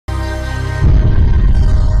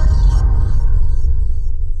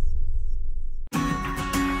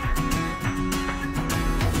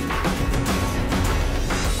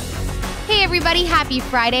everybody. Happy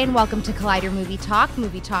Friday and welcome to Collider Movie Talk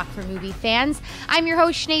for movie fans. I'm your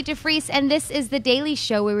host, Sinead DeFries, and this is the daily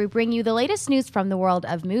show where we bring you the latest news from the world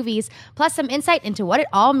of movies, plus some insight into what it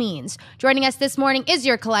all means. Joining us this morning is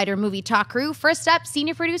your Collider Movie Talk crew. First up,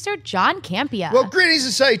 senior producer John Campea. Well, greetings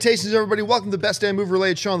and salutations, everybody. Welcome to the best damn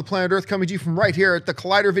movie-related show on the planet Earth, coming to you from right here at the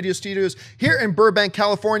Collider Video Studios here in Burbank,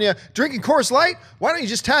 California. Drinking Coors Light? Why don't you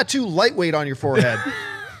just tattoo lightweight on your forehead?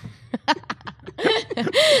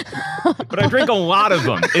 But I drink a lot of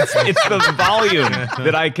them. It's the volume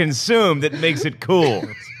that I consume that makes it cool.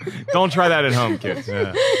 Don't try that at home, kids.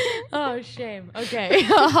 Yeah. Oh, shame. Okay.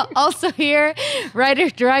 Also here,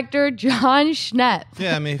 writer-director Jon Schnepp.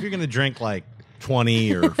 Yeah, I mean, if you're going to drink like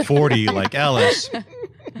 20 or 40 like Ellis,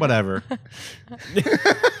 whatever.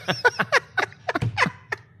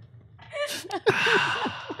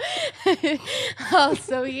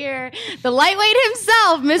 Also here, the lightweight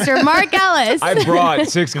himself, Mr. Mark Ellis. I brought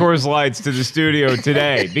 6 Coors Lights to the studio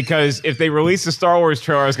today because if they released the Star Wars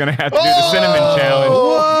trailer, I was going to have to do the cinnamon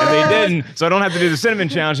challenge. And they didn't, so I don't have to do the cinnamon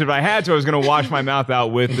challenge. If I had to, I was going to wash my mouth out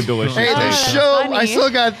with the delicious Hey, this taste. show, funny. I still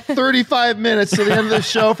got 35 minutes to the end of the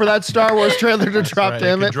show for that Star Wars trailer to drop, Right,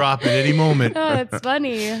 damn it it. could drop at any moment. Oh, that's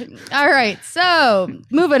funny. All right, so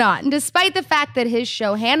moving on. Despite the fact that his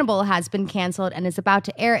show Hannibal has been canceled and is about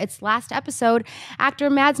to air its last episode, actor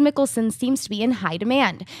Mads Mikkelsen seems to be in high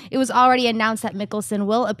demand. It was already announced that Mikkelsen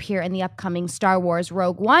will appear in the upcoming Star Wars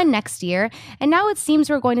Rogue One next year, and now it seems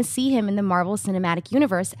we're going to see him in the Marvel Cinematic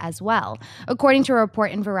Universe as well. According to a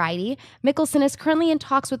report in Variety, Mikkelsen is currently in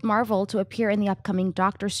talks with Marvel to appear in the upcoming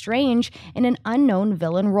Doctor Strange in an unknown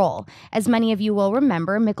villain role. As many of you will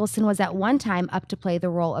remember, Mikkelsen was at one time up to play the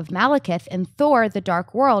role of Malekith in Thor: The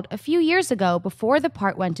Dark World a few years ago before the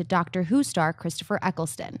part went to Doctor Who star Christopher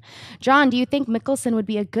Eccleston. John, do you think Mikkelsen would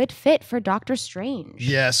be a good fit for Doctor Strange?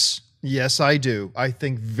 Yes, I do. I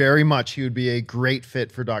think very much he would be a great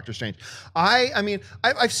fit for Doctor Strange. I mean,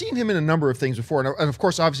 I've seen him in a number of things before, and of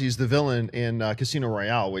course, obviously, he's the villain in Casino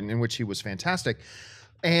Royale, in which he was fantastic.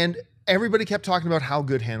 And everybody kept talking about how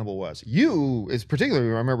good Hannibal was. You, is particularly,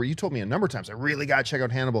 I remember you told me a number of times, I really got to check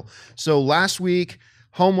out Hannibal. So last week,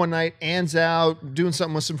 home one night, Anne's out, doing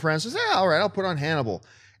something with some friends. I said, all right, I'll put on Hannibal.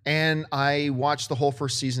 And I watched the whole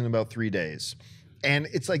first season in about 3 days. And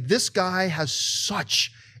it's like, this guy has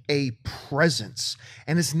such a presence.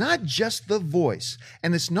 And it's not just the voice,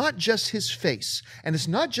 and it's not just his face, and it's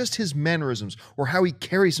not just his mannerisms or how he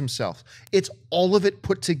carries himself. It's all of it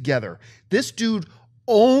put together. This dude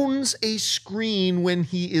owns a screen when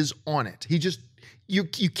he is on it. He just, you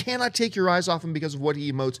cannot take your eyes off him because of what he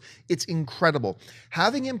emotes. It's incredible.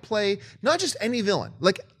 Having him play not just any villain,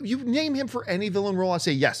 like you name him for any villain role, I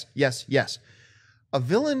say yes, yes, yes. A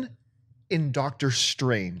villain in Doctor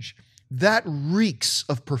Strange, that reeks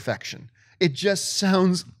of perfection. It just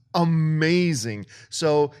sounds amazing.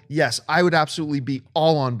 So yes, I would absolutely be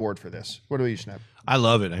all on board for this. What about you, Schnepp? I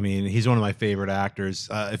love it. I mean, he's one of my favorite actors.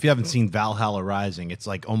 If you haven't seen Valhalla Rising, it's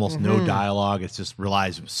like almost no dialogue. It just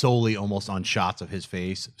relies solely almost on shots of his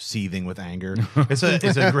face seething with anger. It's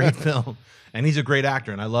a great film. And he's a great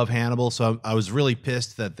actor. And I love Hannibal. So I was really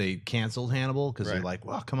pissed that they canceled Hannibal because they're like,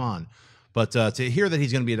 well, come on. But to hear that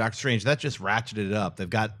he's going to be a Doctor Strange, that just ratcheted it up. They've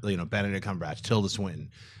got Benedict Cumberbatch, Tilda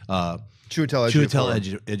Swinton, Chiwetel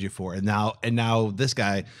Ejiofor, and now this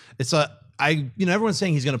guy. It's everyone's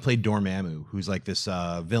saying he's going to play Dormammu, who's like this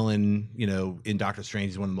villain. In Doctor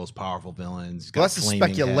Strange, he's one of the most powerful villains. Well, that's a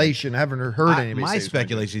speculation. I haven't heard anybody. My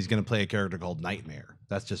speculation, he's going to play a character called Nightmare.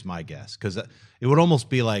 That's just my guess, because it would almost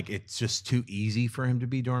be like it's just too easy for him to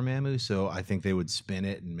be Dormammu. So I think they would spin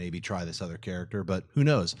it and maybe try this other character, but who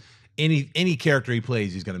knows? Any character he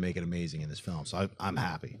plays, he's going to make it amazing in this film. So I'm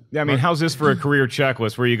happy. Yeah, I mean, how's this for a career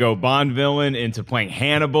checklist where you go Bond villain into playing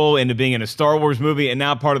Hannibal, into being in a Star Wars movie, and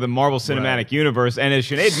now part of the Marvel Cinematic Universe? And as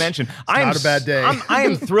Sinead mentioned, not a bad day. I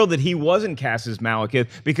am thrilled that he wasn't cast as Malekith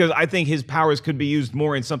because I think his powers could be used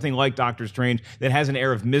more in something like Doctor Strange that has an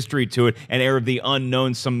air of mystery to it, an air of the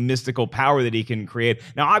unknown, some mystical power that he can create.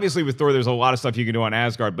 Now, obviously, with Thor, there's a lot of stuff you can do on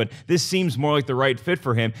Asgard, but this seems more like the right fit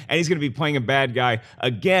for him, and he's going to be playing a bad guy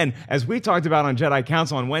again. As we talked about on Jedi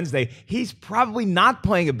Council on Wednesday, he's probably not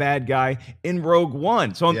playing a bad guy in Rogue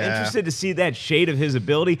One. So I'm interested to see that shade of his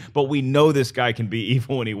ability, but we know this guy can be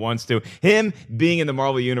evil when he wants to. Him being in the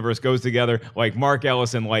Marvel Universe goes together like Mark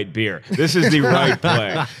Ellis and light beer. This is the right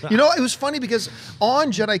play. It was funny because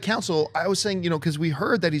on Jedi Council, I was saying, because we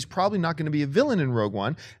heard that he's probably not going to be a villain in Rogue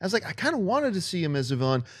One. I was like, I kind of wanted to see him as a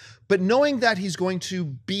villain, but knowing that he's going to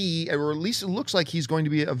be, or at least it looks like he's going to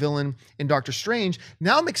be a villain in Doctor Strange,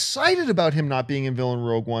 now I'm excited about him not being in villain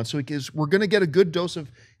Rogue One. So we're going to get a good dose of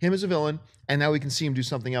him as a villain, and now we can see him do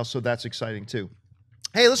something else. So that's exciting too.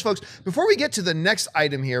 Hey, listen, folks, before we get to the next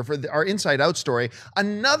item here for our Inside Out story,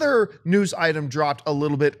 another news item dropped a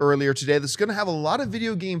little bit earlier today that's going to have a lot of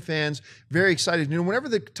video game fans very excited. You know, whenever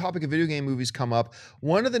the topic of video game movies come up,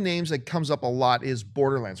 one of the names that comes up a lot is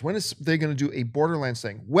Borderlands. When is they going to do a Borderlands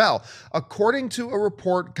thing? Well, according to a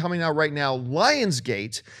report coming out right now,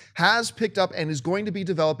 Lionsgate has picked up and is going to be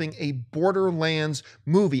developing a Borderlands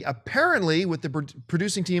movie, apparently with the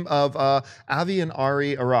producing team of Avi and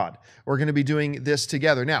Ari Arad. We're going to be doing this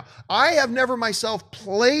together. Now, I have never myself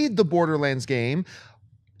played the Borderlands game.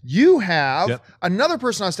 You have. Yep. Another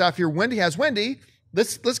person on staff here, Wendy has. Wendy,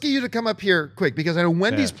 let's get you to come up here quick because I know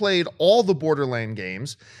Wendy's played all the Borderland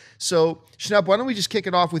games. So, Schnepp, why don't we just kick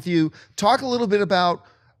it off with you? Talk a little bit about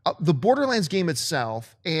the Borderlands game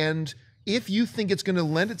itself and if you think it's going to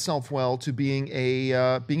lend itself well to being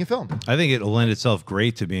a film. I think it'll lend itself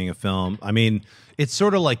great to being a film. I mean, it's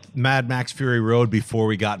sort of like Mad Max Fury Road before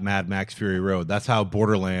we got Mad Max Fury Road. That's how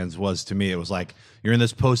Borderlands was to me. It was like you're in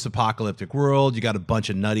this post-apocalyptic world. You got a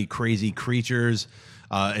bunch of nutty, crazy creatures.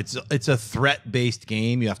 It's a threat-based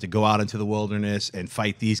game. You have to go out into the wilderness and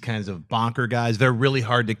fight these kinds of bonker guys. They're really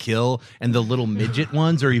hard to kill, and the little midget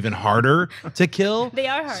ones are even harder to kill. They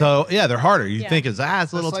are hard. So, yeah, they're harder. You think it's a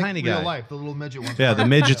little like tiny real guy. life, the little midget ones. Yeah, the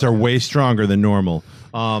midgets are way stronger than normal.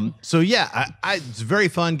 So yeah, it's a very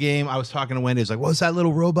fun game. I was talking to Wendy. I was like, "What's that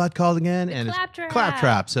little robot called again?" And it's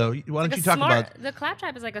Claptrap. So why don't you talk about the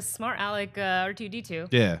Claptrap? Is like a smart aleck R2D2.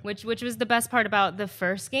 Yeah, which was the best part about the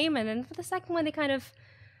first game, and then for the second one, they kind of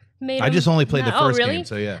made. I just only played the first really? game,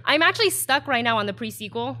 so yeah. I'm actually stuck right now on the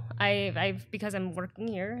pre-sequel. I've because I'm working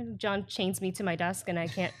here. John chains me to my desk, and I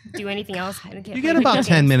can't do anything else. You get about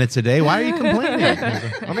 10 minutes a day. Why are you complaining?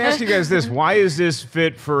 Let me ask you guys this. Why is this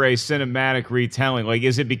fit for a cinematic retelling? Like,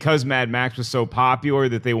 is it because Mad Max was so popular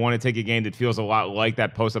that they want to take a game that feels a lot like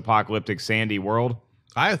that post-apocalyptic sandy world?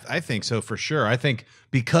 I think so, for sure. I think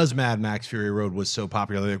because Mad Max Fury Road was so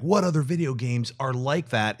popular, like, what other video games are like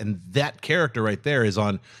that? And that character right there is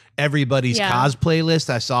on everybody's cosplay list.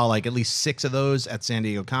 I saw like at least 6 of those at San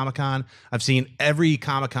Diego Comic-Con. I've seen every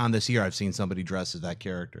Comic-Con this year. I've seen somebody dressed as that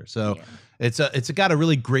character. So it's got a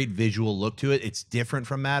really great visual look to it. It's different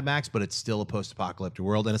from Mad Max, but it's still a post-apocalyptic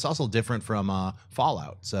world, and it's also different from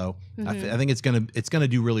Fallout. So I think it's gonna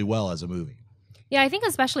do really well as a movie. Yeah, I think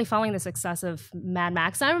especially following the success of Mad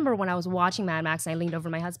Max. I remember when I was watching Mad Max, I leaned over to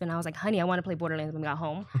my husband and I was like, honey, I want to play Borderlands when we got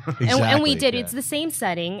home. And we did. Yeah. It's the same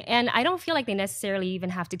setting. And I don't feel like they necessarily even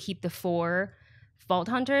have to keep the 4 Vault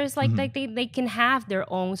Hunters. Like, they can have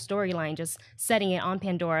their own storyline, just setting it on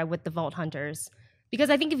Pandora with the Vault Hunters. Because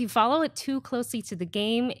I think if you follow it too closely to the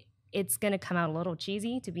game, it's going to come out a little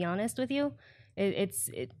cheesy, to be honest with you.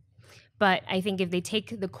 But I think if they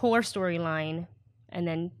take the core storyline and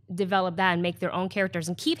then develop that and make their own characters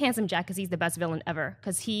and keep Handsome Jack because he's the best villain ever.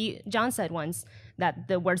 Because John said once that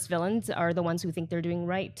the worst villains are the ones who think they're doing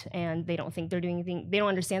right and they don't think they're doing anything. They don't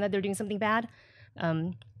understand that they're doing something bad.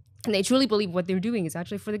 And they truly believe what they're doing is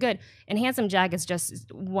actually for the good. And Handsome Jack is just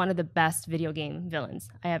one of the best video game villains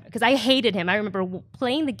I have. Because I hated him. I remember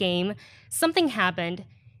playing the game. Something happened.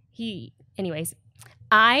 Anyways.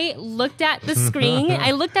 I looked at the screen.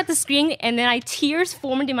 And then tears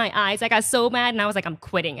formed in my eyes. I got so mad, and I was like, I'm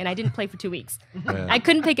quitting. And I didn't play for 2 weeks. Yeah. I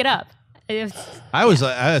couldn't pick it up.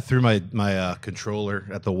 I threw my controller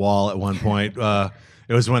at the wall at one point.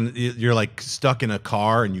 It was when you're like stuck in a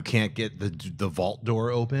car and you can't get the vault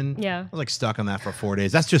door open. Yeah. I was like stuck on that for 4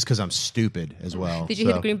 days. That's just because I'm stupid as well. Did you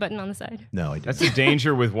hit the green button on the side? No, I didn't. That's the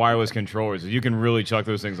danger with wireless controllers. You can really chuck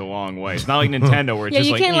those things a long way. It's not like Nintendo where it's just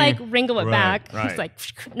you like... can't like wrangle it back. Right. It's like,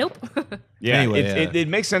 nope. Yeah, anyway, it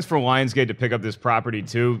makes sense for Lionsgate to pick up this property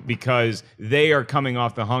too because they are coming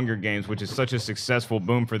off the Hunger Games, which is such a successful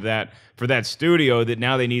boom for that studio that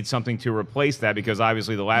now they need something to replace that because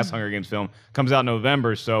obviously the last Hunger Games film comes out in November,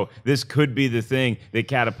 so this could be the thing that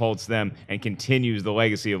catapults them and continues the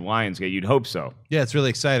legacy of Lionsgate. You'd hope so. Yeah, it's really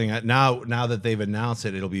exciting. Now that they've announced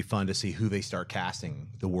it, it'll be fun to see who they start casting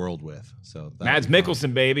the world with. So Mads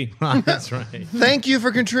Mikkelsen, baby. That's right. Thank you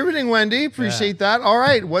for contributing, Wendy. Appreciate that. All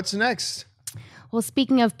right, what's next? Well,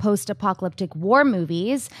 speaking of post-apocalyptic war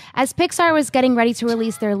movies, as Pixar was getting ready to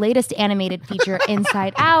release their latest animated feature,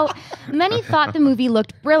 Inside Out, many thought the movie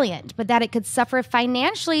looked brilliant, but that it could suffer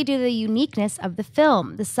financially due to the uniqueness of the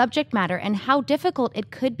film, the subject matter, and how difficult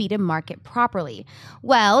it could be to market properly.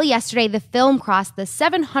 Well, yesterday the film crossed the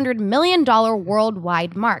 $700 million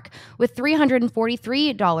worldwide mark, with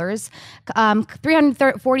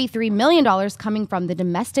 $343 million coming from the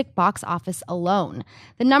domestic box office alone.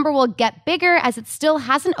 The number will get bigger as it still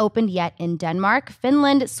hasn't opened yet in Denmark,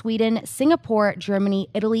 Finland, Sweden, Singapore, Germany,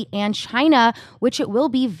 Italy, and China, which it will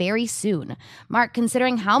be very soon. Mark,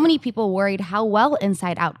 considering how many people worried how well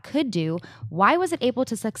Inside Out could do, why was it able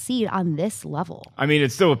to succeed on this level? I mean,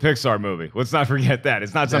 it's still a Pixar movie. Let's not forget that.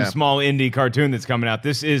 It's not some small indie cartoon that's coming out.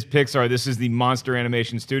 This is Pixar. This is the monster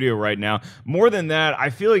animation studio right now. More than that, I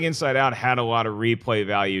feel like Inside Out had a lot of replay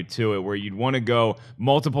value to it, where you'd want to go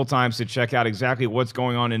multiple times to check out exactly what's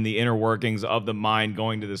going on in the inner workings of the mind,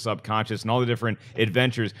 going to the subconscious, and all the different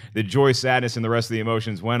adventures the joy, sadness, and the rest of the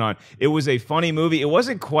emotions went on. It was a funny movie. It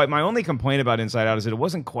wasn't quite, my only complaint about Inside Out is that it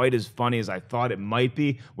wasn't quite as funny as I thought it might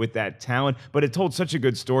be with that talent, but it told such a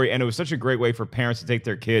good story, and it was such a great way for parents to take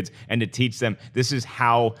their kids and to teach them this is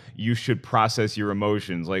how you should process your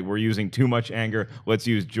emotions. Like, we're using too much anger, let's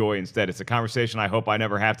use joy instead. It's a conversation I hope I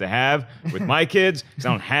never have to have with my kids, because I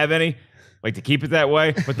don't have any. Like to keep it that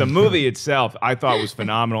way. But the movie itself, I thought was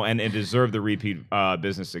phenomenal, and it deserved the repeat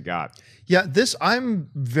business it got. Yeah, I'm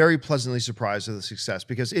very pleasantly surprised at the success,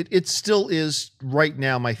 because it still is right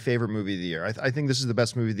now my favorite movie of the year. I think this is the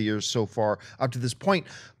best movie of the year so far up to this point.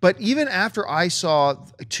 But even after I saw,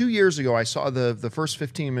 2 years ago, I saw the first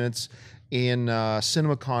 15 minutes in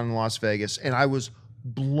CinemaCon in Las Vegas, and I was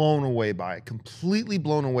blown away by it, completely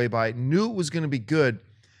blown away by it, knew it was going to be good,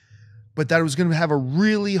 but that it was going to have a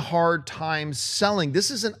really hard time selling.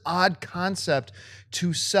 This is an odd concept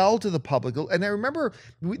to sell to the public. And I remember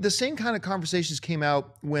the same kind of conversations came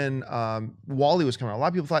out when WALL-E was coming out. A lot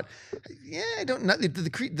of people thought, yeah,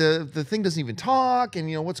 the thing doesn't even talk,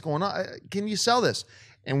 and what's going on? Can you sell this?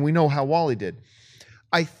 And we know how WALL-E did.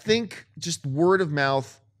 I think just word of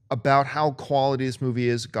mouth about how quality this movie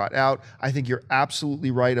is got out. I think you're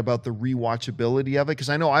absolutely right about the rewatchability of it, because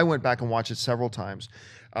I know I went back and watched it several times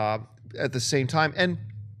at the same time. And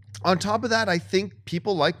on top of that, I think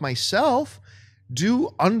people like myself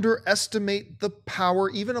do underestimate the power,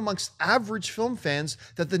 even amongst average film fans,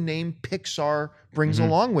 that the name Pixar brings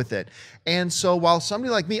along with it. And so while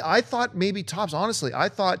somebody like me, I thought maybe tops, honestly, I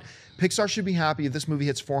thought Pixar should be happy if this movie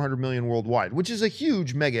hits 400 million worldwide, which is a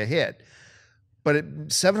huge mega hit. But at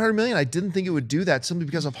 700 million, I didn't think it would do that, simply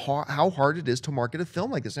because of how hard it is to market a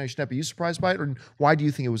film like this. Now, Schnepp, are you surprised by it, or why do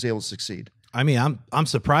you think it was able to succeed? I mean, I'm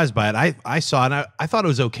surprised by it. I saw it, and I thought it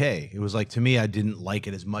was okay. It was like, to me, I didn't like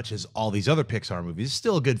it as much as all these other Pixar movies. It's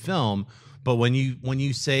still a good film, but when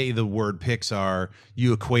you say the word Pixar,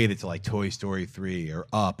 you equate it to like Toy Story 3 or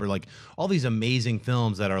Up, or like all these amazing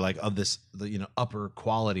films that are like of this upper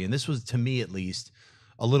quality. And this was, to me at least,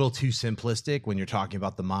 a little too simplistic when you're talking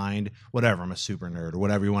about the mind. Whatever, I'm a super nerd or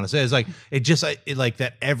whatever you want to say. It's like it like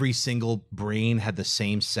that every single brain had the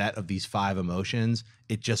same set of these 5 emotions.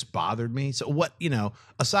 It just bothered me. So what,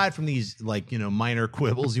 aside from these minor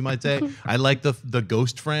quibbles, you might say, I like the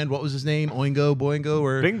ghost friend. What was his name? Oingo Boingo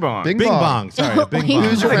or Bing Bong. Bing Bong. Sorry, Bing Bong.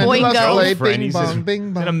 Who's your friend? Boingo. Bing He's Bong,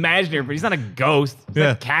 Bing Bong. an imaginary, but he's not a ghost. He's Yeah,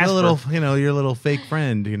 like Casper. your little fake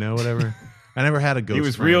friend, whatever. I never had a ghost. He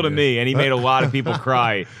was friend, real to dude. me, and he made a lot of people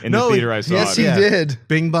cry in the theater I saw yes, it. he did.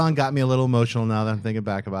 Bing Bong got me a little emotional now that I'm thinking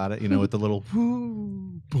back about it. With the little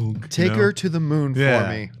boonk, Take her to the moon for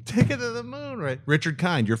me. Take her to the moon, right? Richard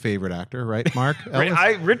Kind, your favorite actor, right, Mark?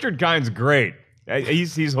 Richard Kind's great.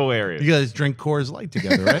 He's hilarious. You guys drink Coors Light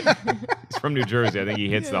together, right? He's from New Jersey. I think he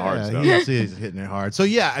hits the hard stuff. He's hitting it hard. So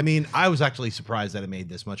yeah, I mean, I was actually surprised that it made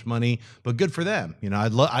this much money, but good for them. I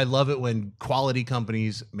love it when quality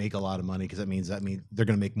companies make a lot of money, because that means they're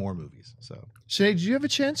going to make more movies. So, Sinead, did you have a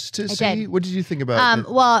chance to see? did. What did you think about it?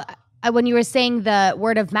 Well, when you were saying the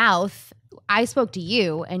word of mouth, I spoke to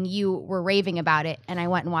you and you were raving about it, and I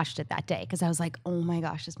went and watched it that day because I was like, oh my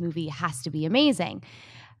gosh, this movie has to be amazing.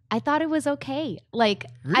 I thought it was okay. Like,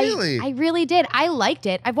 Really? I really did. I liked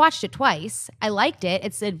it. I've watched it twice. I liked it.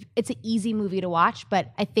 It's an easy movie to watch,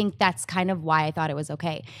 but I think that's kind of why I thought it was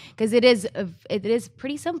okay, because it is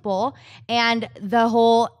pretty simple, and the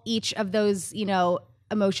whole each of those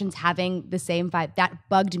emotions having the same vibe, that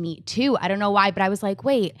bugged me too. I don't know why, but I was like,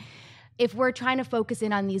 wait. If we're trying to focus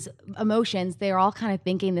in on these emotions, they're all kind of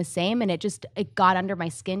thinking the same, and it got under my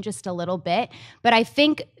skin just a little bit. But I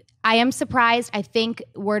think I am surprised. I think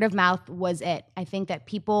word of mouth was it. I think that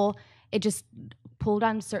it just pulled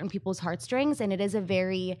on certain people's heartstrings, and it is a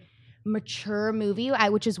very mature movie,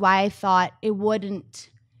 which is why I thought it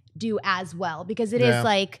wouldn't do as well, because it is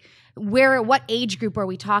like, what age group are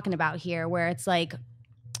we talking about here, where it's like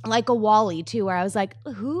a WALL-E too, where I was like,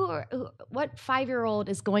 what 5-year-old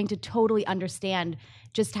is going to totally understand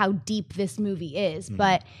just how deep this movie is?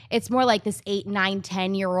 But it's more like this 8, 9,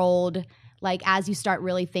 10-year-old, like, as you start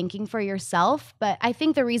really thinking for yourself. But I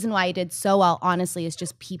think the reason why I did so well, honestly, is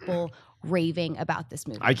just people raving about this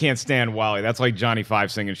movie. I can't stand Wally. That's like Johnny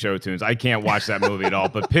Five singing show tunes. I can't watch that movie at all.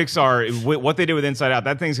 But Pixar, what they did with Inside Out,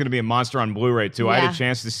 that thing's going to be a monster on Blu-ray too. I had a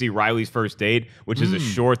chance to see Riley's First Date, which is a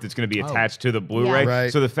short that's going to be attached to the Blu-ray. Yeah.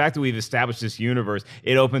 Right. So the fact that we've established this universe,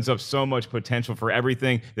 it opens up so much potential for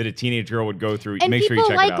everything that a teenage girl would go through. And Make sure people you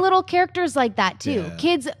check like it out. little characters like that too. Yeah.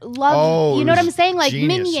 Kids love, Oh, you know it what I'm was saying? Like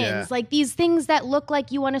genius, Minions, yeah. like these things that look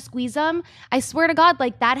like you want to squeeze them. I swear to God,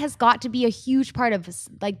 like that has got to be a huge part of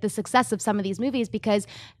like the success of some of these movies, because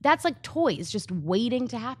that's like toys just waiting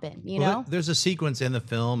to happen, you know? There's a sequence in the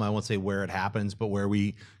film, I won't say where it happens, but where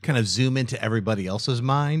we kind of zoom into everybody else's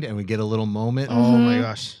mind and we get a little moment. Oh my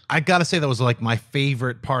gosh. I gotta say that was like my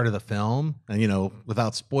favorite part of the film, and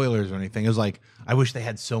without spoilers or anything, it was like I wish they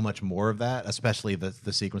had so much more of that, especially the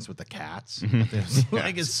sequence with the cats.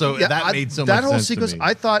 Like it's so that made so much that whole sense sequence. to me.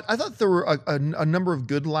 I thought there were a number of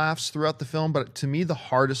good laughs throughout the film, but to me the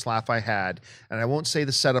hardest laugh I had, and I won't say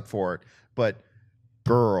the setup for it, but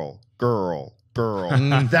girl.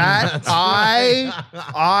 That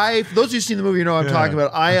I those of you who've seen the movie, you know what I'm talking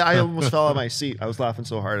about. I almost fell out of my seat. I was laughing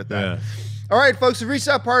so hard at that. Yeah. All right, folks, we've reached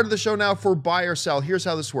that part of the show now for buy or sell. Here's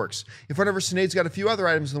how this works. In front of her, Sinead's got a few other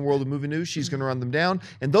items in the world of movie news. She's going to run them down.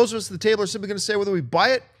 And those of us at the table are simply going to say whether we buy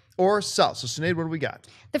it or sell. So, Sinead, what do we got?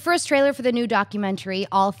 The first trailer for the new documentary,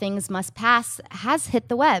 All Things Must Pass, has hit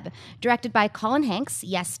the web. Directed by Colin Hanks,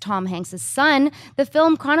 yes, Tom Hanks' son, the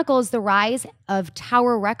film chronicles the rise of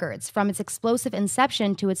Tower Records from its explosive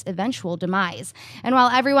inception to its eventual demise. And while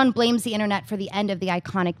everyone blames the internet for the end of the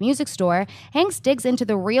iconic music store, Hanks digs into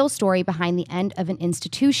the real story behind the end of an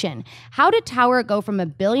institution. How did Tower go from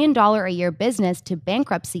 $1 billion a year business to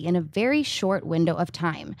bankruptcy in a very short window of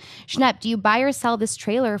time? Schnepp, do you buy or sell this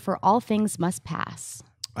trailer for All Things Must Pass?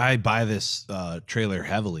 I buy this trailer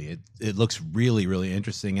heavily. It looks really, really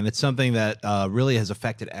interesting. And it's something that really has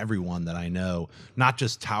affected everyone that I know, not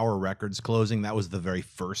just Tower Records closing. That was the very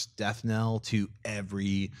first death knell to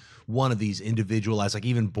every one of these individualized, like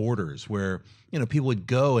even Borders, where, people would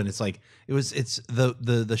go and it's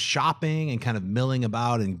the shopping and kind of milling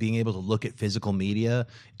about and being able to look at physical media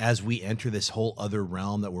as we enter this whole other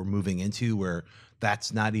realm that we're moving into where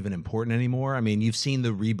that's not even important anymore. I mean, you've seen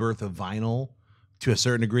the rebirth of vinyl. To a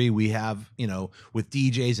certain degree, we have, with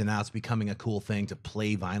DJs, and now it's becoming a cool thing to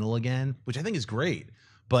play vinyl again, which I think is great.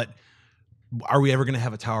 But are we ever going to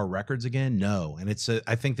have a Tower Records again? No. And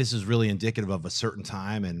I think this is really indicative of a certain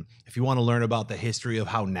time. And if you want to learn about the history of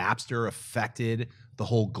how Napster affected the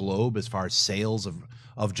whole globe as far as sales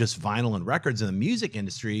of just vinyl and records in the music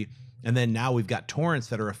industry, and then now we've got torrents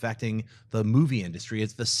that are affecting the movie industry,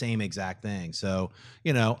 it's the same exact thing. So,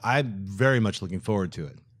 I'm very much looking forward to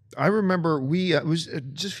it. I remember it was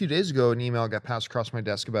just a few days ago, an email got passed across my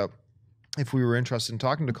desk about if we were interested in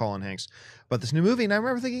talking to Colin Hanks about this new movie. And I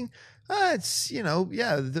remember thinking,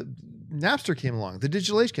 the Napster came along, the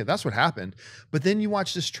digital age came, that's what happened. But then you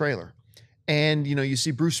watch this trailer and, you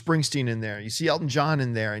see Bruce Springsteen in there, you see Elton John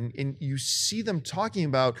in there, and you see them talking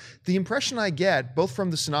about the impression I get, both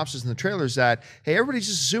from the synopsis and the trailers, that, hey, everybody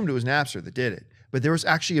just assumed it was Napster that did it. But there was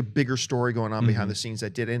actually a bigger story going on behind the scenes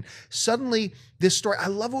that did. And suddenly this story, I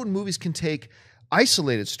love it when movies can take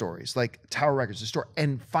isolated stories like Tower Records, the story,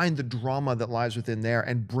 and find the drama that lies within there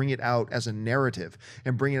and bring it out as a narrative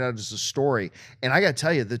and bring it out as a story. And I got to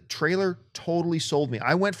tell you, the trailer totally sold me.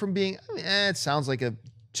 I went from being, it sounds like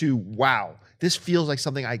to wow. This feels like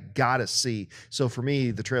something I gotta see. So for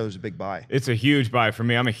me, the trailer's a big buy. It's a huge buy for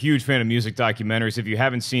me. I'm a huge fan of music documentaries. If you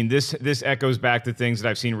haven't seen this echoes back to things that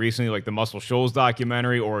I've seen recently, like the Muscle Shoals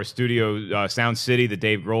documentary or Studio Sound City that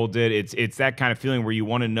Dave Grohl did. It's that kind of feeling where you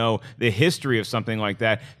want to know the history of something like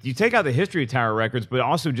that. You take out the history of Tower Records, but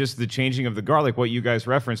also just the changing of the guard, like what you guys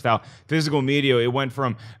referenced, how physical media, it went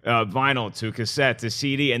from vinyl to cassette to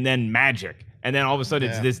CD and then magic. And then all of a sudden,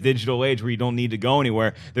 it's this digital age where you don't need to go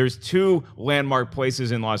anywhere. There's two landmark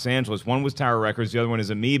places in Los Angeles. One was Tower Records. The other one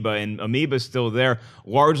is Amoeba. And Amoeba's still there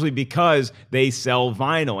largely because they sell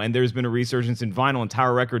vinyl. And there's been a resurgence in vinyl, and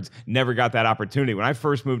Tower Records never got that opportunity. When I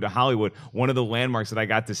first moved to Hollywood, one of the landmarks that I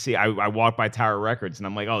got to see, I walked by Tower Records, and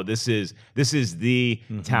I'm like, oh, this is the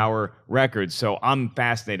Tower Records. So I'm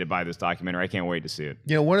fascinated by this documentary. I can't wait to see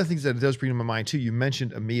it. One of the things that it does bring to my mind, too, you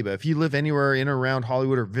mentioned Amoeba. If you live anywhere in or around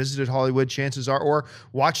Hollywood or visited Hollywood, chances are, or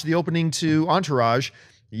watch the opening to Entourage,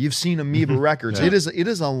 you've seen Amoeba Records. It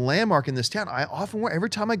is a landmark in this town. I often wonder, every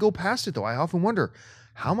time I go past it, though, I often wonder,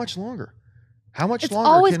 how much longer? How much It's longer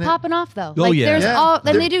always can popping off though. Oh, Like yeah. there's Yeah. all, and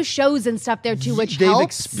They're- they do shows and stuff there too, which they've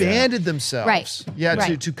helps. expanded themselves. Right. Yeah,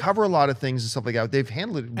 Right. to cover a lot of things and stuff like that. They've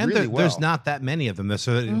handled it And really well. there's not that many of them. They're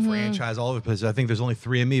sort of in franchise all over the place. I think there's only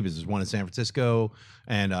 3 Amoebas. There's one in San Francisco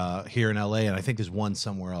and here in LA, and I think there's one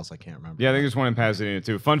somewhere else. I can't remember. Yeah, I think there's one in Pasadena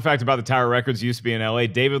too. Fun fact about the Tower Records used to be in LA.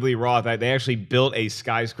 David Lee Roth, they actually built a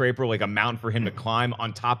skyscraper, like a mountain for him to climb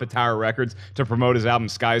on top of Tower Records to promote his album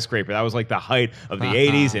Skyscraper. That was like the height of the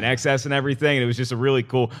 80s and excess and everything. And it was just a really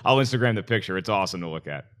cool, I'll Instagram the picture. It's awesome to look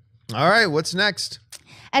at. All right, what's next?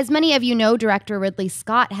 As many of you know, director Ridley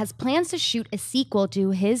Scott has plans to shoot a sequel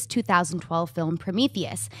to his 2012 film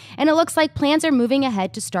Prometheus, and it looks like plans are moving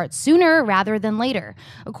ahead to start sooner rather than later.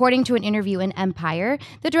 According to an interview in Empire,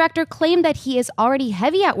 the director claimed that he is already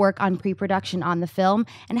heavy at work on pre-production on the film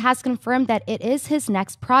and has confirmed that it is his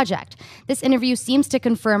next project. This interview seems to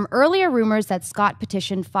confirm earlier rumors that Scott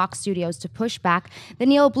petitioned Fox Studios to push back the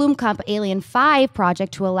Neil Blomkamp Alien 5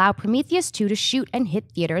 project to allow Prometheus 2 to shoot and hit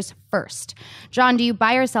theaters first. John, do you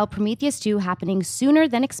buy or sell Prometheus 2 happening sooner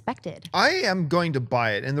than expected? I am going to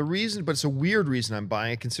buy it, and the reason, but it's a weird reason I'm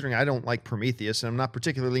buying it, considering I don't like Prometheus, and I'm not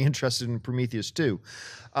particularly interested in Prometheus 2.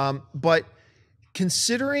 But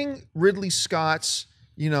considering Ridley Scott's,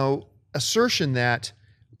 assertion that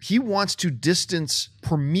he wants to distance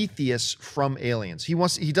Prometheus from aliens.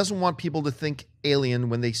 He doesn't want people to think Alien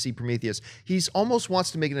when they see Prometheus. He's almost wants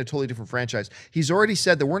to make it a totally different franchise. He's already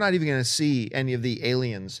said that we're not even going to see any of the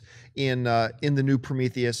aliens in the new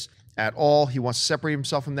Prometheus at all. He wants to separate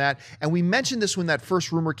himself from that. And we mentioned this when that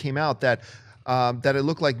first rumor came out that it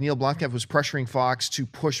looked like Neil Blomkamp was pressuring Fox to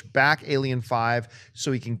push back Alien 5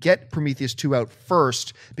 so he can get Prometheus 2 out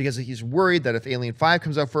first, because he's worried that if Alien 5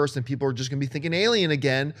 comes out first, then people are just going to be thinking Alien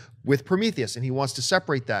again with Prometheus, and he wants to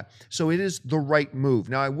separate that. So it is the right move.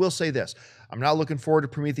 Now, I will say this. I'm not looking forward to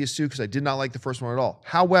Prometheus 2 because I did not like the first one at all.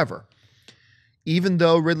 However, even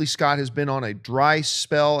though Ridley Scott has been on a dry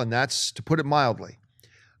spell, and that's to put it mildly,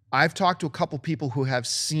 I've talked to a couple people who have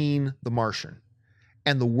seen The Martian,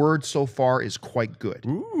 and the word so far is quite good.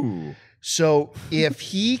 Ooh. So if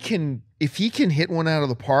he can hit one out of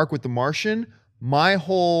the park with The Martian, my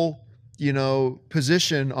whole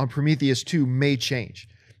position on Prometheus 2 may change.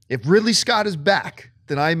 If Ridley Scott is back,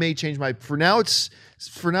 then I may change my. For now,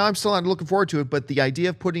 I'm still not looking forward to it. But the idea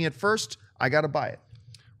of putting it first, I got to buy it.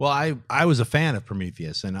 Well, I was a fan of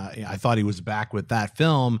Prometheus, and I thought he was back with that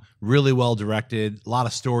film. Really well directed, a lot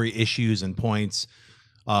of story issues and points.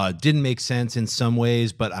 Didn't make sense in some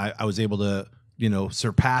ways, but I was able to,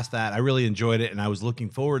 surpass that. I really enjoyed it, and I was looking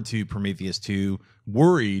forward to Prometheus 2,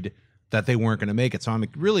 worried that they weren't going to make it. So I'm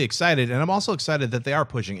really excited, and I'm also excited that they are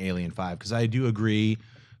pushing Alien 5, because I do agree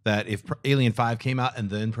that if Alien 5 came out and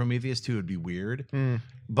then Prometheus 2, it would be weird.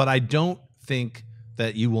 But I don't think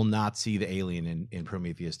that you will not see the alien in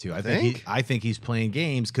Prometheus 2. I think he's playing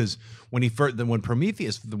games, because when they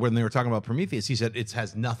were talking about Prometheus, he said it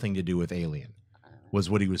has nothing to do with Alien, was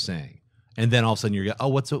what he was saying. And then all of a sudden you're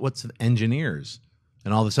what's the engineers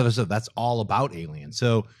and all this other stuff? That's all about Alien.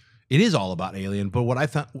 So it is all about Alien. But what I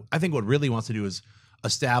think what Ridley wants to do is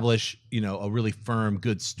establish, a really firm,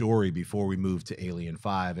 good story before we move to Alien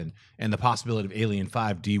 5, and the possibility of Alien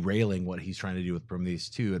 5 derailing what he's trying to do with Prometheus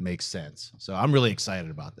 2. It makes sense. So I'm really excited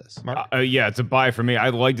about this. Yeah, it's a buy for me.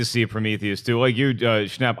 I'd like to see a Prometheus 2. Like you,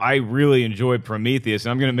 Schnepp, I really enjoyed Prometheus,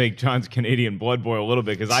 and I'm going to make John's Canadian blood boil a little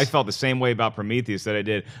bit, because I felt the same way about Prometheus that I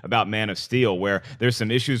did about Man of Steel, where there's some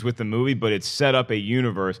issues with the movie, but it's set up a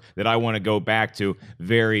universe that I want to go back to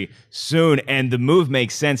very soon. And the move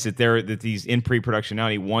makes sense that he's in pre-production now,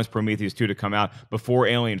 and he wants Prometheus 2 to come out before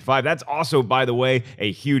Alien 5. That's also, by the way, a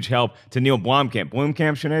huge help to Neil Blomkamp.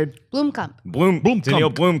 Blomkamp, Sinead? Blomkamp. To Neil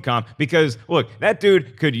Blomkamp, because look, that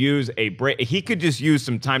dude could use a break. He could just use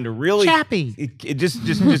some time to really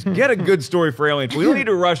just get a good story for Alien 5. We don't need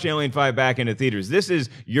to rush Alien 5 back into theaters. This is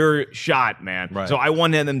your shot, man. Right. So I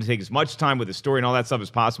wanted them to take as much time with the story and all that stuff as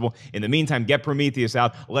possible. In the meantime, get Prometheus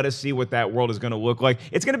out. Let us see what that world is going to look like.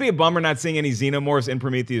 It's going to be a bummer not seeing any xenomorphs in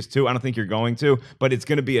Prometheus 2. I don't think you're going to, but it's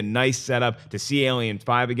going to be a nice setup to see Alien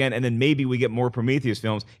 5 again, and then maybe we get more Prometheus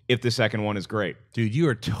films if the second one is great. Dude, you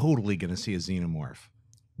are totally going to see a xenomorph.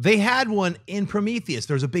 They had one in Prometheus.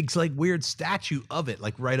 There's a big, weird statue of it,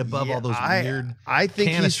 right above all those weird. I think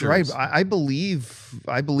canisters. he's right. I believe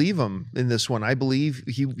him in this one. I believe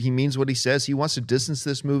he means what he says. He wants to distance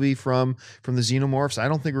this movie from the xenomorphs. I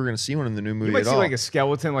don't think we're going to see one in the new movie You might at see all. like a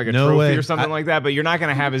skeleton, like a No trophy way. or something like that, but you're not going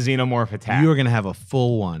to have a xenomorph attack. You are going to have a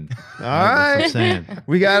full one. All right. That's what I'm saying.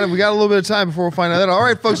 We got a little bit of time before we find out that. All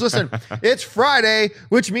right, folks, listen. It's Friday,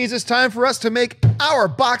 which means it's time for us to make our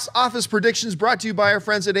box office predictions, brought to you by our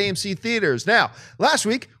friends at at AMC Theatres. Now, last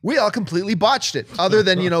week, we all completely botched it, other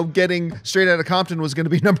than, getting Straight Outta Compton was going to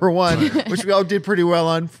be number one, which we all did pretty well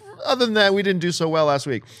on. Other than that, we didn't do so well last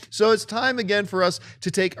week. So it's time again for us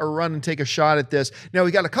to take a run and take a shot at this. Now,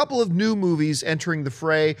 we got a couple of new movies entering the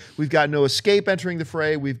fray. We've got No Escape entering the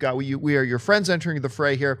fray. We've got We Are Your Friends entering the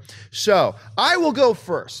fray here. So I will go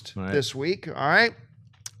first this week, all right?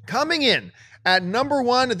 Coming in at number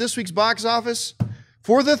one at this week's box office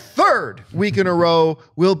for the third week in a row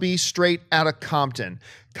will be Straight Outta Compton.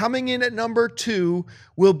 Coming in at number two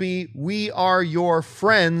will be We Are Your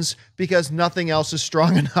Friends, because nothing else is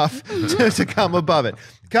strong enough to come above it.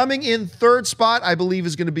 Coming in third spot, I believe,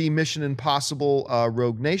 is going to be Mission Impossible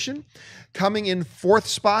Rogue Nation. Coming in fourth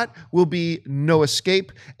spot will be No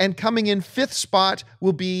Escape. And coming in fifth spot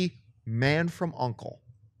will be Man from U.N.C.L.E.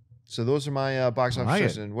 So those are my box office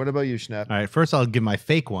choices. And what about you, Schnepp? All right, first I'll give my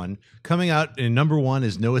fake one. Coming out in number one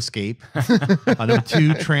is No Escape. Number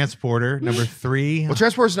two, Transporter. Number three. Well,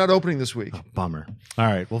 Transporter's not opening this week. Oh, bummer. All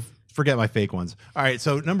right, well, forget my fake ones. All right,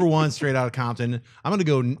 so number one, Straight Outta Compton. I'm going to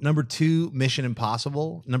go number two, Mission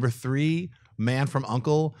Impossible. Number three, Man from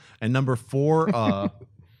U.N.C.L.E. And number four,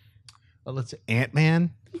 let's say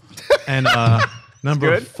Ant-Man. And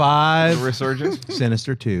number five, The Resurgence.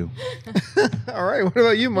 Sinister 2. All right, what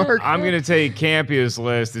about you, Mark? I'm going to take Campea's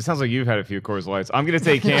list. It sounds like you've had a few Coors Lights. I'm going to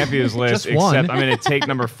take Campea's list, Just one. except I'm going to take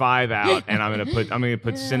number 5 out, and I'm going to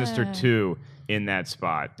put Sinister 2 in that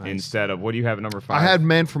spot instead of, what do you have at number 5? I had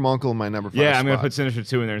Man from U.N.C.L.E. in my number 5 Yeah, I'm spot. going to put Sinister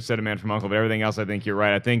 2 in there instead of Man from U.N.C.L.E., but everything else, I think you're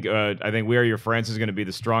right. I think We Are Your Friends is going to be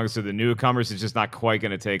the strongest of the newcomers. It's just not quite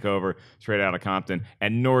going to take over Straight Outta Compton,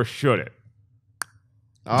 and nor should it.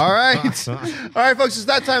 All right. All right, folks, it's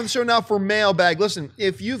that time of the show now for Mailbag. Listen,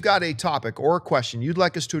 if you've got a topic or a question you'd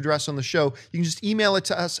like us to address on the show, you can just email it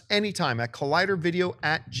to us anytime at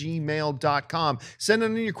collidervideo@gmail.com. Send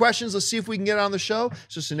in your questions. Let's see if we can get it on the show.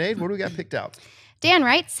 So, Sinead, what do we got picked out? Dan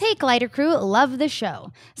writes, "Hey, Collider crew, love the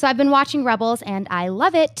show. So I've been watching Rebels and I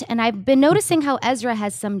love it, and I've been noticing how Ezra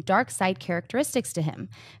has some dark side characteristics to him.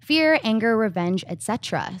 Fear, anger, revenge,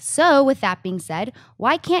 etc. So with that being said,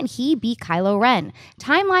 why can't he be Kylo Ren?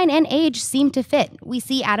 Timeline and age seem to fit. We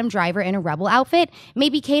see Adam Driver in a Rebel outfit.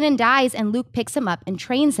 Maybe Kanan dies and Luke picks him up and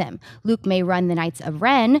trains him. Luke may run the Knights of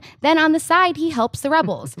Ren, then on the side he helps the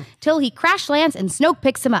Rebels, till he crash lands and Snoke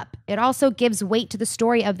picks him up. It also gives weight to the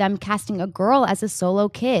story of them casting a girl as a solo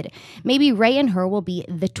kid. Maybe Rey and her will be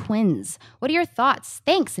the twins. What are your thoughts?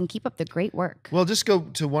 Thanks, and keep up the great work." Well, just go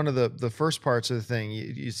to one of the first parts of the thing.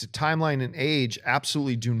 It's timeline and age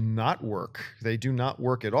absolutely do not work. They do not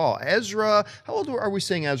work at all. Ezra, how old are we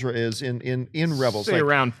saying Ezra is in Rebels? Say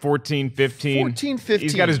around 14, 15. 14, 15.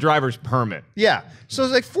 He's got his driver's permit. Yeah. So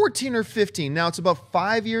it's like 14 or 15. Now it's about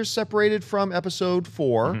 5 years separated from episode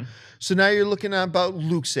 4. Mm-hmm. So now you're looking at about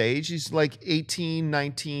Luke's age. He's like 18,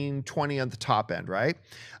 19, 20 on the top end, right?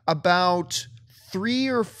 About 3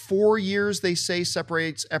 or 4 years, they say,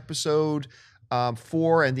 separates episode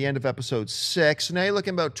 4 and the end of episode 6. So now you're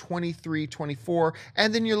looking about 23, 24.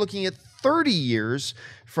 And then you're looking at 30 years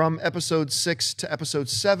from episode 6 to episode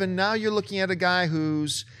 7. Now you're looking at a guy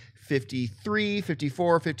who's 53,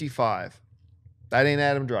 54, 55. That ain't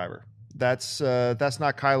Adam Driver. That's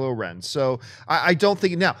not Kylo Ren. So I don't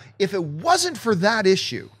think... Now, if it wasn't for that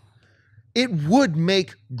issue, it would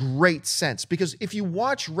make great sense. Because if you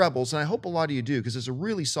watch Rebels, and I hope a lot of you do, because it's a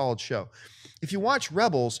really solid show. If you watch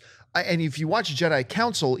Rebels, and if you watch Jedi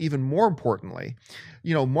Council, even more importantly,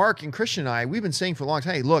 Mark and Christian and I, we've been saying for a long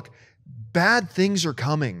time, hey, look, bad things are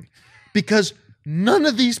coming. Because none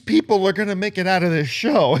of these people are going to make it out of this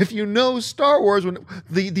show. If you know Star Wars, when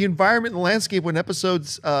the environment and the landscape when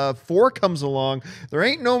episodes 4 comes along, there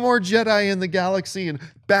ain't no more Jedi in the galaxy and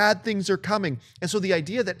bad things are coming. And so the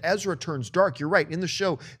idea that Ezra turns dark, you're right, in the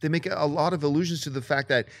show, they make a lot of allusions to the fact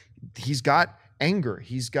that he's got anger,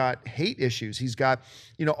 he's got hate issues, he's got,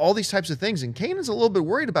 all these types of things. And Kanan's a little bit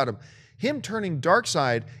worried about him. Him turning dark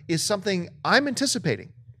side is something I'm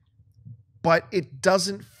anticipating. But it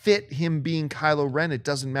doesn't fit him being Kylo Ren. It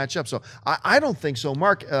doesn't match up. So I don't think so.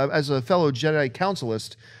 Mark, as a fellow Jedi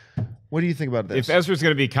Councilist, what do you think about this? If Ezra's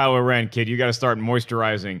going to be Kylo Ren, kid, you got to start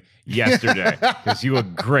moisturizing yesterday because you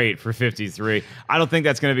look great for 53. I don't think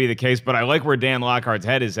that's going to be the case, but I like where Dan Lockhart's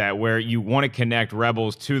head is at, where you want to connect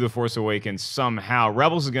Rebels to The Force Awakens somehow.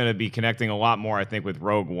 Rebels is going to be connecting a lot more, I think, with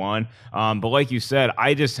Rogue One. But like you said,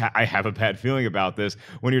 I have a bad feeling about this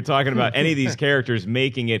when you're talking about any of these characters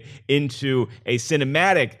making it into a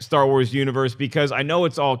cinematic Star Wars universe, because I know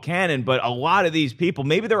it's all canon, but a lot of these people,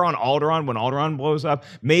 maybe they're on Alderaan when Alderaan blows up.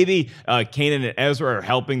 Maybe Kanan and Ezra are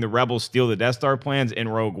helping the rebels steal the Death Star plans in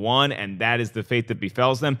Rogue One, and that is the fate that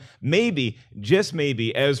befalls them. Maybe, just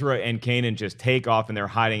maybe, Ezra and Kanan just take off and they're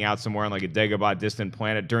hiding out somewhere on like a Dagobah distant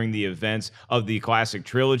planet during the events of the classic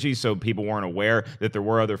trilogy, so people weren't aware that there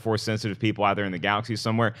were other Force-sensitive people out there in the galaxy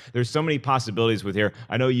somewhere. There's so many possibilities with here.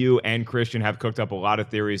 I know you and Christian have cooked up a lot of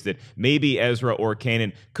theories that maybe Ezra or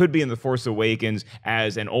Kanan could be in The Force Awakens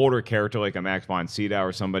as an older character like a Max von Sydow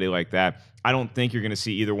or somebody like that. I don't think you're going to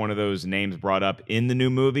see either one of those names brought up in the new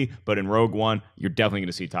movie, but in Rogue One, you're definitely going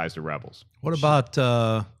to see ties to Rebels. What about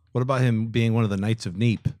him being one of the Knights of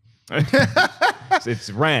Neep? It's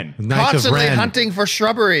Ren. Knights Constantly of Ren. hunting for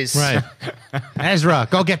shrubberies. Right. Ezra,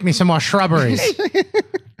 go get me some more shrubberies.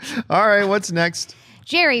 All right, what's next?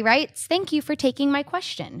 Jerry writes, thank you for taking my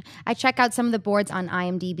question. I check out some of the boards on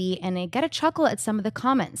IMDb and I get a chuckle at some of the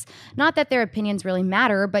comments. Not that their opinions really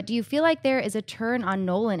matter, but do you feel like there is a turn on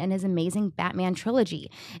Nolan and his amazing Batman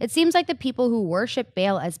trilogy? It seems like the people who worship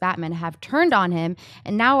Bale as Batman have turned on him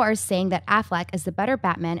and now are saying that Affleck is the better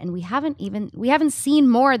Batman, and we haven't seen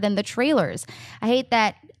more than the trailers. I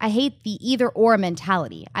hate the either-or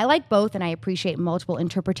mentality. I like both, and I appreciate multiple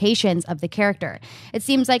interpretations of the character. It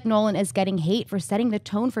seems like Nolan is getting hate for setting the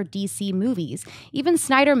tone for DC movies. Even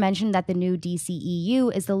Snyder mentioned that the new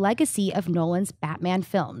DCEU is the legacy of Nolan's Batman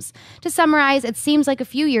films. To summarize, it seems like a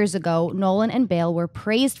few years ago, Nolan and Bale were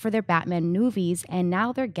praised for their Batman movies, and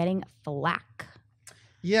now they're getting flack.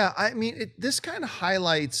 Yeah, I mean, this kind of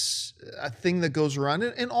highlights a thing that goes around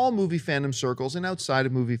in all movie fandom circles and outside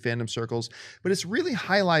of movie fandom circles, but it's really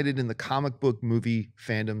highlighted in the comic book movie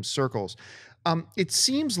fandom circles. It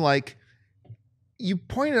seems like you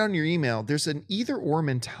pointed out in your email, there's an either-or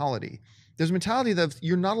mentality. There's a mentality that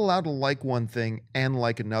you're not allowed to like one thing and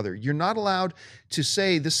like another. You're not allowed to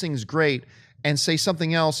say this thing's great and say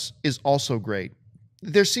something else is also great.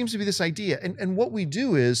 There seems to be this idea. And what we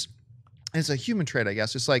do is, it's a human trait, I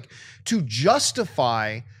guess. It's like, to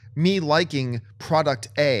justify me liking product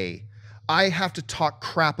A, I have to talk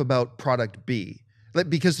crap about product B,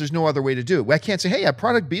 because there's no other way to do it. I can't say, hey, yeah,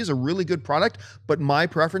 product B is a really good product, but my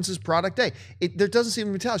preference is product A. There doesn't seem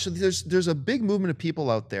to be talent. So there's a big movement of people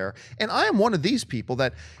out there, and I am one of these people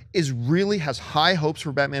that has high hopes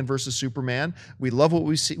for Batman versus Superman. We love what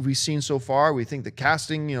we've seen so far. We think the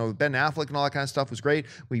casting, Ben Affleck and all that kind of stuff was great.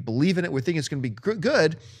 We believe in it. We think it's going to be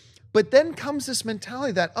good. But then comes this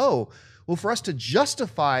mentality that, for us to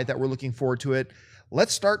justify that we're looking forward to it,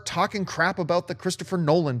 let's start talking crap about the Christopher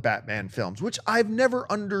Nolan Batman films, which I've never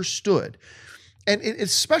understood. And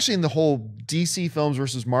especially in the whole DC films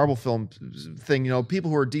versus Marvel film thing, people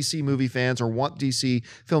who are DC movie fans or want DC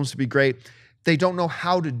films to be great, they don't know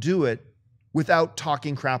how to do it without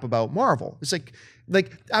talking crap about Marvel. It's like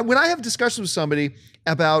when I have discussions with somebody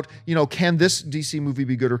about, can this DC movie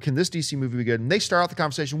be good or can this DC movie be good? And they start out the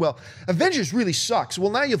conversation, well, Avengers really sucks. Well,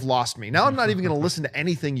 now you've lost me. Now I'm not even going to listen to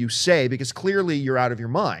anything you say because clearly you're out of your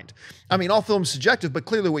mind. I mean, all film's subjective, but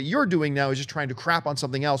clearly what you're doing now is just trying to crap on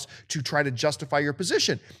something else to try to justify your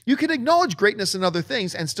position. You can acknowledge greatness in other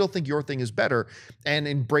things and still think your thing is better and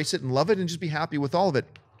embrace it and love it and just be happy with all of it.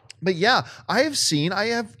 But yeah, I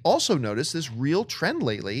have also noticed this real trend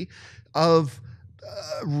lately of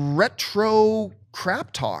retro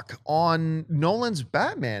crap talk on Nolan's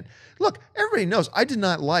Batman. Look, everybody knows I did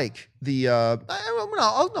not like the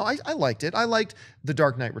I liked it. I liked The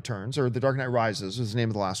Dark Knight Returns, or The Dark Knight Rises was the name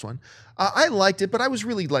of the last one. I liked it, but I was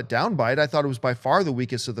really let down by it. I thought it was by far the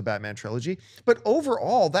weakest of the Batman trilogy. But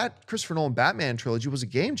overall, that Christopher Nolan Batman trilogy was a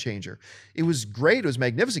game changer. It was great. It was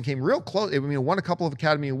magnificent. Came real close. It won a couple of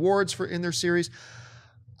Academy Awards in their series.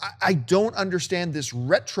 I don't understand this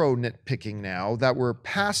retro nitpicking now that we're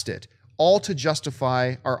past it, all to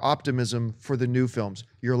justify our optimism for the new films.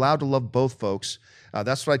 You're allowed to love both, folks.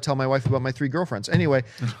 That's what I tell my wife about my 3 girlfriends. Anyway,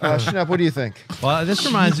 Schnepp, what do you think? Well, this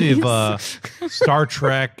reminds me of Star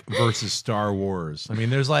Trek versus Star Wars. I mean,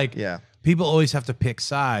 there's people always have to pick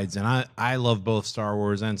sides, and I love both Star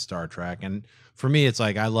Wars and Star Trek. And for me, it's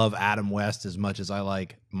like I love Adam West as much as I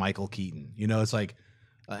like Michael Keaton. It's like,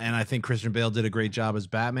 and I think Christian Bale did a great job as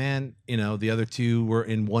Batman. The other two were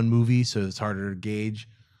in one movie, so it's harder to gauge.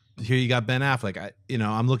 Here you got Ben Affleck.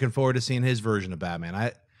 I'm looking forward to seeing his version of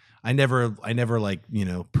Batman. I never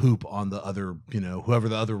poop on the other, whoever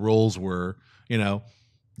the other roles were.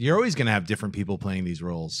 You're always going to have different people playing these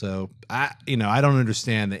roles. So I don't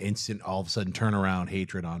understand the instant all of a sudden turnaround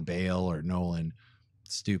hatred on Bale or Nolan.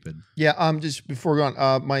 stupid. Yeah, just before we go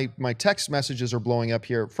on, my text messages are blowing up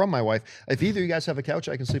here from my wife. If either of you guys have a couch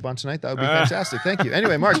I can sleep on tonight, that would be fantastic. Thank you.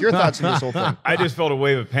 Anyway, Mark, your thoughts on this whole thing? I just felt a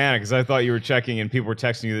wave of panic because I thought you were checking and people were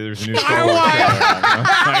texting you that there's a new Star Wars trailer.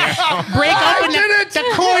 Break open the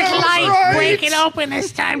Coors Light. Break it open.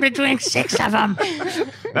 It's time to drink 6 of them.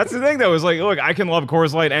 That's the thing, though. Is like, look, I can love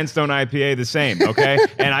Coors Light and Stone IPA the same, okay?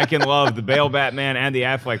 And I can love the Bale Batman and the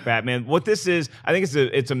Affleck Batman. What this is, I think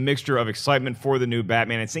it's a mixture of excitement for the new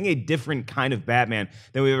Batman and seeing a different kind of Batman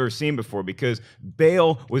than we've ever seen before, because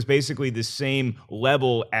Bale was basically the same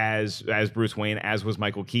level as Bruce Wayne, as was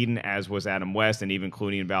Michael Keaton, as was Adam West, and even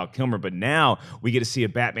Clooney and Val Kilmer. But now we get to see a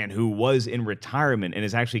Batman who was in retirement and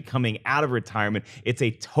is actually coming out of retirement. It's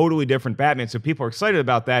a totally different Batman, so people are excited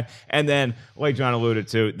about that. And then, like John alluded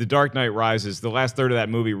to, The Dark Knight Rises, the last third of that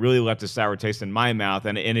movie really left a sour taste in my mouth,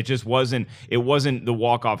 and it just wasn't the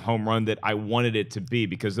walk-off home run that I wanted it to be,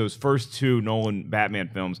 because those first two Nolan Batman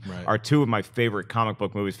films are two of my favorite comic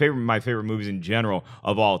book movies, my favorite movies in general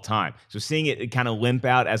of all time. So seeing it kind of limp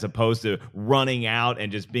out as opposed to running out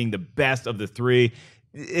and just being the best of the three,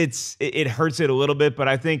 it hurts it a little bit, but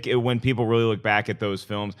I think when people really look back at those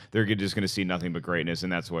films, they're just going to see nothing but greatness,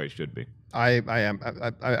 and that's the way it should be.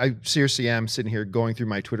 I seriously am sitting here going through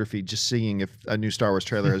my Twitter feed just seeing if a new Star Wars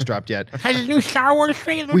trailer has dropped yet. Has a new Star Wars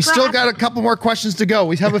trailer We still got a couple more questions to go.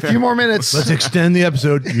 We have a few more minutes. Let's extend the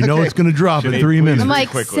episode. You know it's going to drop in 3 minutes. I'm like,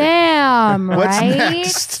 quickly. Sam, What's right?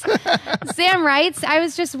 next? Sam writes, I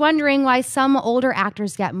was just wondering why some older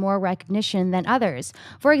actors get more recognition than others.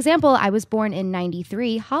 For example, I was born in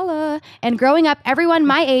 93, holla, and growing up, everyone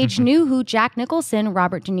my age knew who Jack Nicholson,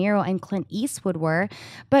 Robert De Niro, and Clint Eastwood were,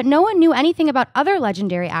 but no one knew anything about other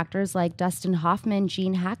legendary actors like Dustin Hoffman,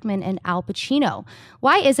 Gene Hackman, and Al Pacino.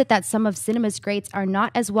 Why is it that some of cinema's greats are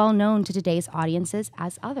not as well known to today's audiences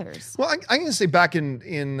as others? Well, I'm going to say back in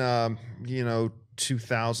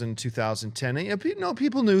 2000, 2010,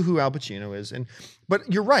 people knew who Al Pacino is, but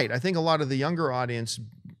you're right. I think a lot of the younger audience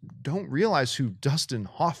don't realize who Dustin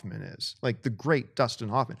Hoffman is, like the great Dustin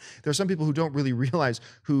Hoffman. There are some people who don't really realize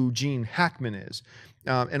who Gene Hackman is,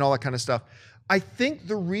 and all that kind of stuff. I think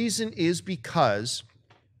the reason is because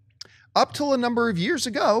up till a number of years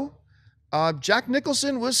ago, Jack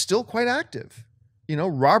Nicholson was still quite active.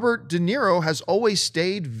 Robert De Niro has always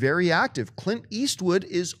stayed very active. Clint Eastwood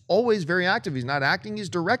is always very active. He's not acting, he's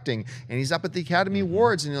directing, and he's up at the Academy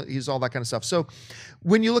Awards, and he's all that kind of stuff. So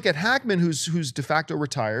when you look at Hackman, who's de facto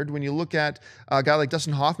retired, when you look at a guy like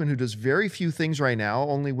Dustin Hoffman, who does very few things right now,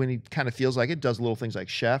 only when he kind of feels like it, does little things like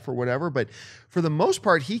Chef or whatever, but for the most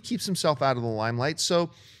part, he keeps himself out of the limelight.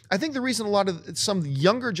 So I think the reason some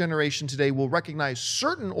younger generation today will recognize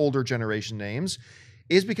certain older generation names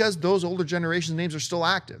is because those older generation names are still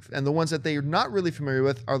active, and the ones that they are not really familiar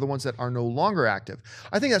with are the ones that are no longer active.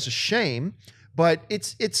 I think that's a shame, but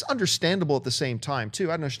it's understandable at the same time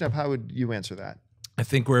too. I don't know, Schnepp, how would you answer that? I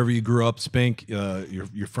think wherever you grew up, Spink,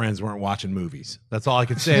 your friends weren't watching movies. That's all I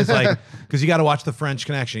could say. It's like, because you got to watch The French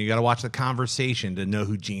Connection, you got to watch The Conversation to know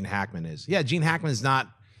who Gene Hackman is. Yeah, Gene Hackman is not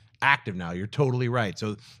active now. You're totally right.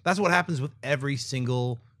 So that's what happens with every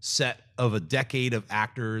single set of a decade of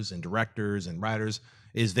actors and directors and writers,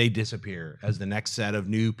 is they disappear as the next set of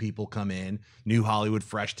new people come in, new Hollywood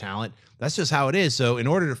fresh talent. That's just how it is. So in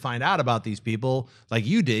order to find out about these people, like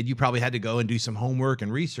you did, you probably had to go and do some homework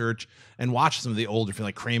and research and watch some of the older,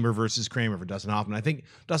 like Kramer versus Kramer for Dustin Hoffman. I think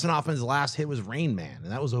Dustin Hoffman's last hit was Rain Man,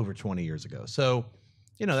 and that was over 20 years ago. So,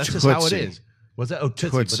 that's just how it is. Was that? Oh,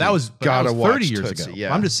 Tootsie. But that was 30 years Tootsie, ago.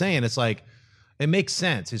 yeah. I'm just saying, it's like, it makes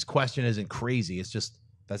sense. His question isn't crazy. It's just,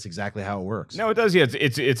 that's exactly how it works. No, it does. Yeah,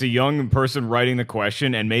 it's a young person writing the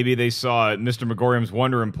question, and maybe they saw Mr. Megorium's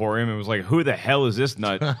Wonder Emporium and was like, "Who the hell is this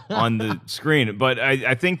nut on the screen?" But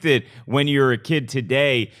I think that when you're a kid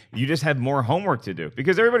today, you just have more homework to do,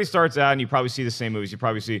 because everybody starts out and you probably see the same movies. You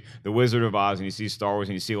probably see The Wizard of Oz and you see Star Wars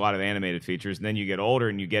and you see a lot of animated features. And then you get older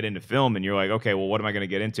and you get into film and you're like, okay, well, what am I going to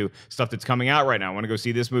get into? Stuff that's coming out right now. I want to go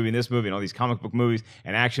see this movie and all these comic book movies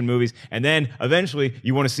and action movies. And then eventually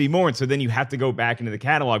you want to see more, and so then you have to go back into the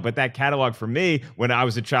catalog. But that catalog for me, when I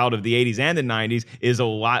was a child of the 80s and the 90s, is a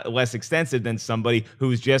lot less extensive than somebody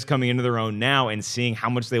who's just coming into their own now and seeing how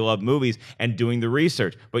much they love movies and doing the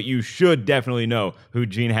research. But you should definitely know who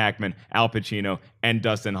Gene Hackman, Al Pacino, and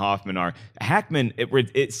Dustin Hoffman are. Hackman,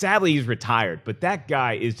 sadly, he's retired, but that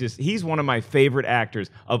guy is he's one of my favorite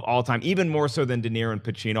actors of all time, even more so than De Niro and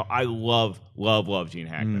Pacino. I love Gene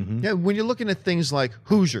Hackman. Mm-hmm. Yeah, when you're looking at things like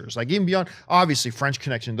Hoosiers, like even beyond, obviously, French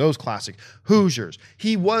Connection, those classic Hoosiers,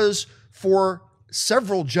 he was for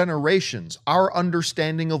several generations our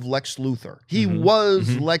understanding of Lex Luthor. He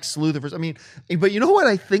was Lex Luthor. I mean, but you know what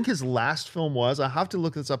I think his last film was? I have to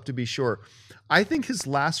look this up to be sure. I think his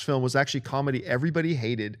last film was actually comedy everybody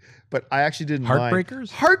hated, but I actually didn't Heartbreakers? mind.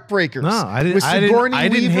 Heartbreakers. No, I didn't. With I Sigourney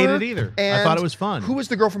didn't hate Weaver it either. I and thought it was fun. Who was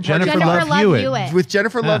the girl from Jennifer Party Love Hewitt. With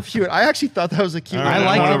Jennifer Love Hewitt. I actually thought that was a cute. I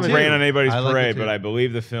liked don't it want to too. rain on anybody's I liked it parade, too. but I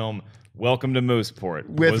believe the film Welcome to Mooseport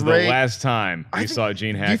With was Ray- the last time we saw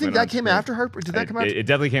Gene Hackman. Do you think that on came screen. after Heartbreakers? Did that come after? It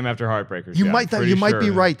definitely came after Heartbreakers. You yeah, might- I'm pretty might be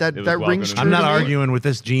sure right. That- it was that Welcome rings to true I'm not to me. arguing with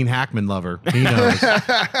this Gene Hackman lover. He knows.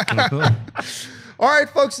 All right,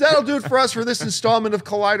 folks, that'll do it for us for this installment of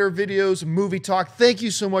Collider Videos Movie Talk. Thank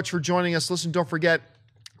you so much for joining us. Listen, don't forget,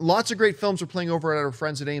 lots of great films are playing over at our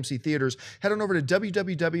friends at AMC Theaters. Head on over to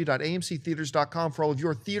www.amctheaters.com for all of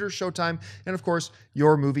your theater, showtime, and of course,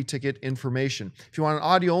 your movie ticket information. If you want an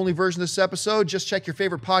audio-only version of this episode, just check your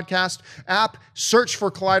favorite podcast app, search for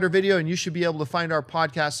Collider Video, and you should be able to find our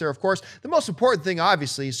podcast there. Of course, the most important thing,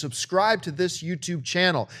 obviously, is subscribe to this YouTube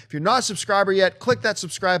channel. If you're not a subscriber yet, click that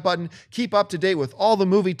subscribe button. Keep up to date with all the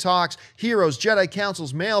movie talks, heroes, Jedi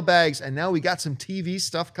councils, mailbags, and now we got some TV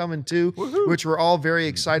stuff coming too, which we're all very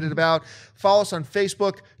excited about. Follow us on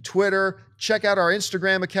Facebook, Twitter. Check out our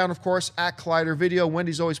Instagram account, of course, at Collider Video.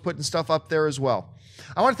 Wendy's always putting stuff up there as well.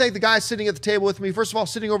 I want to thank the guys sitting at the table with me. First of all,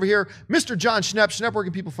 sitting over here, Mr. Jon Schnepp. Schnepp, where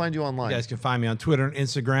can people find you online? You guys can find me on Twitter and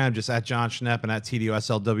Instagram, just at Jon Schnepp and at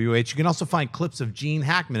TDOSLWH. You can also find clips of Gene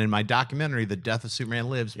Hackman in my documentary, The Death of Superman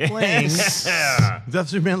Lives, playing. The Death of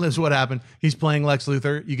Superman Lives, what happened? He's playing Lex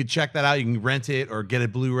Luthor. You can check that out. You can rent it or get a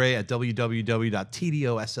Blu-ray at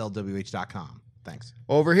www.tdoslwh.com. Thanks.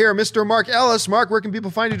 Over here, Mr. Mark Ellis. Mark, where can people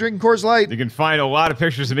find you drinking Coors Light? You can find a lot of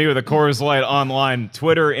pictures of me with a Coors Light online,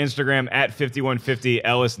 Twitter, Instagram, at 5150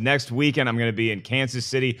 Ellis. Next weekend, I'm going to be in Kansas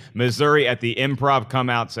City, Missouri at the Improv. Come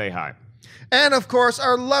out, say hi. And, of course,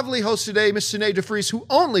 our lovely host today, Miss Sinead DeFries, who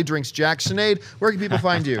only drinks Jack. Sinead, where can people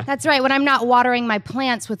find you? That's right, when I'm not watering my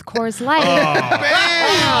plants with Coors Light.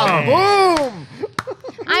 Bam! Boom!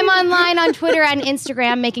 I'm online on Twitter and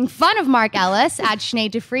Instagram making fun of Mark Ellis at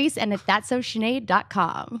Sinead DeFries and at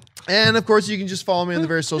thatsoshinead.com. And, of course, you can just follow me on the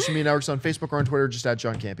various social media networks on Facebook or on Twitter, just at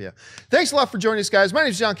John Campea. Thanks a lot for joining us, guys. My name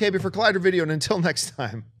is John Campea for Collider Video, and until next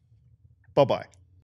time, bye-bye.